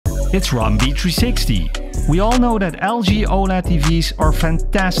It's B360. We all know that LG OLED TVs are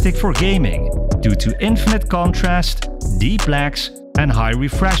fantastic for gaming due to infinite contrast, deep blacks and high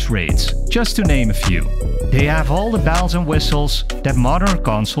refresh rates, just to name a few. They have all the bells and whistles that modern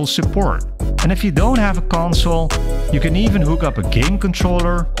consoles support. And if you don't have a console, you can even hook up a game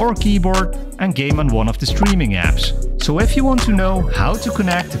controller or keyboard and game on one of the streaming apps. So if you want to know how to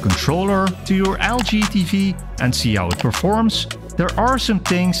connect a controller to your LG TV and see how it performs, there are some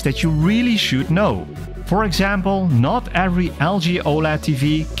things that you really should know. For example, not every LG OLED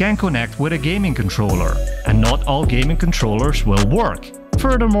TV can connect with a gaming controller, and not all gaming controllers will work.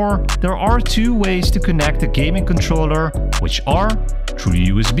 Furthermore, there are two ways to connect a gaming controller, which are through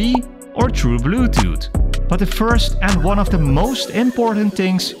USB or through Bluetooth. But the first and one of the most important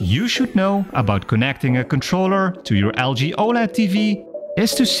things you should know about connecting a controller to your LG OLED TV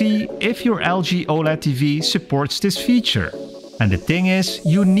is to see if your LG OLED TV supports this feature. And the thing is,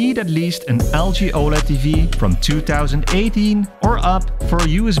 you need at least an LG OLED TV from 2018 or up for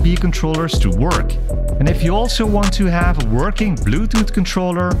USB controllers to work. And if you also want to have a working Bluetooth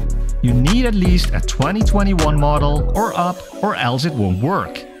controller, you need at least a 2021 model or up, or else it won't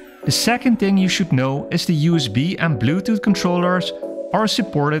work. The second thing you should know is the USB and Bluetooth controllers are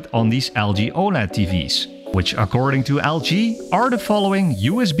supported on these LG OLED TVs, which according to LG are the following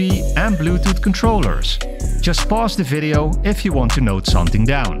USB and Bluetooth controllers. Just pause the video if you want to note something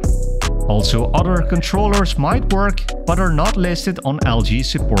down. Also, other controllers might work but are not listed on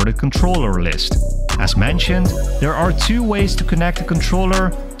LG's supported controller list. As mentioned, there are two ways to connect a controller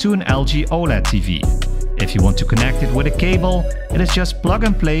to an LG OLED TV. If you want to connect it with a cable, it is just plug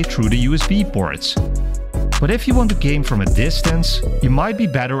and play through the USB ports. But if you want to game from a distance, you might be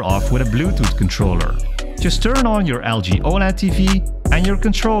better off with a Bluetooth controller. Just turn on your LG OLED TV and your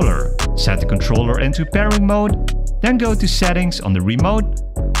controller, set the controller into pairing mode, then go to settings on the remote,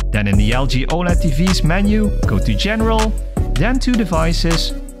 then in the LG OLED TV's menu, go to general, then to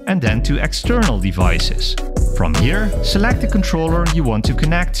devices, and then to external devices. From here, select the controller you want to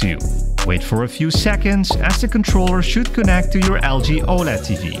connect to. Wait for a few seconds as the controller should connect to your LG OLED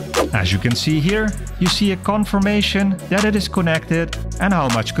TV. As you can see here, you see a confirmation that it is connected and how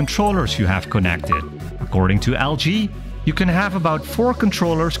much controllers you have connected. According to LG, you can have about 4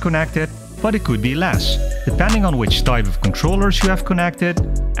 controllers connected, but it could be less, depending on which type of controllers you have connected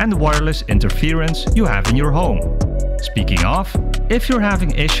and the wireless interference you have in your home. Speaking of, if you're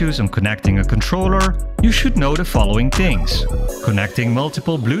having issues on connecting a controller, you should know the following things. Connecting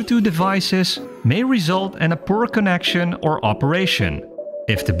multiple Bluetooth devices may result in a poor connection or operation.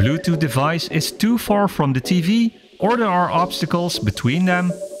 If the Bluetooth device is too far from the TV or there are obstacles between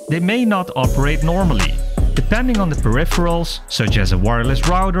them, they may not operate normally. Depending on the peripherals, such as a wireless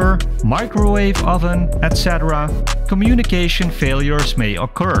router, microwave oven, etc., communication failures may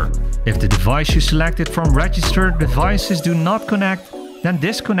occur. If the device you selected from registered devices do not connect, then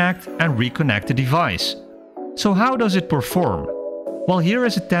disconnect and reconnect the device. So how does it perform? Well, here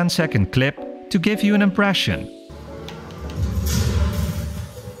is a 10-second clip to give you an impression.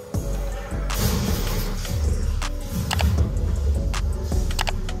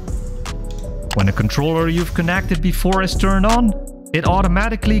 When a controller you've connected before is turned on, it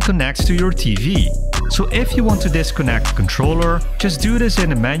automatically connects to your TV. So if you want to disconnect the controller, just do this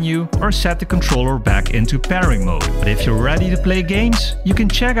in the menu or set the controller back into pairing mode. But if you're ready to play games, you can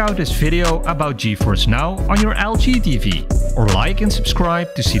check out this video about GeForce Now on your LG TV. Or like and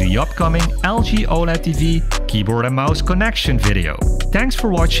subscribe to see the upcoming LG OLED TV keyboard and mouse connection video. Thanks for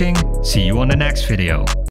watching, see you on the next video.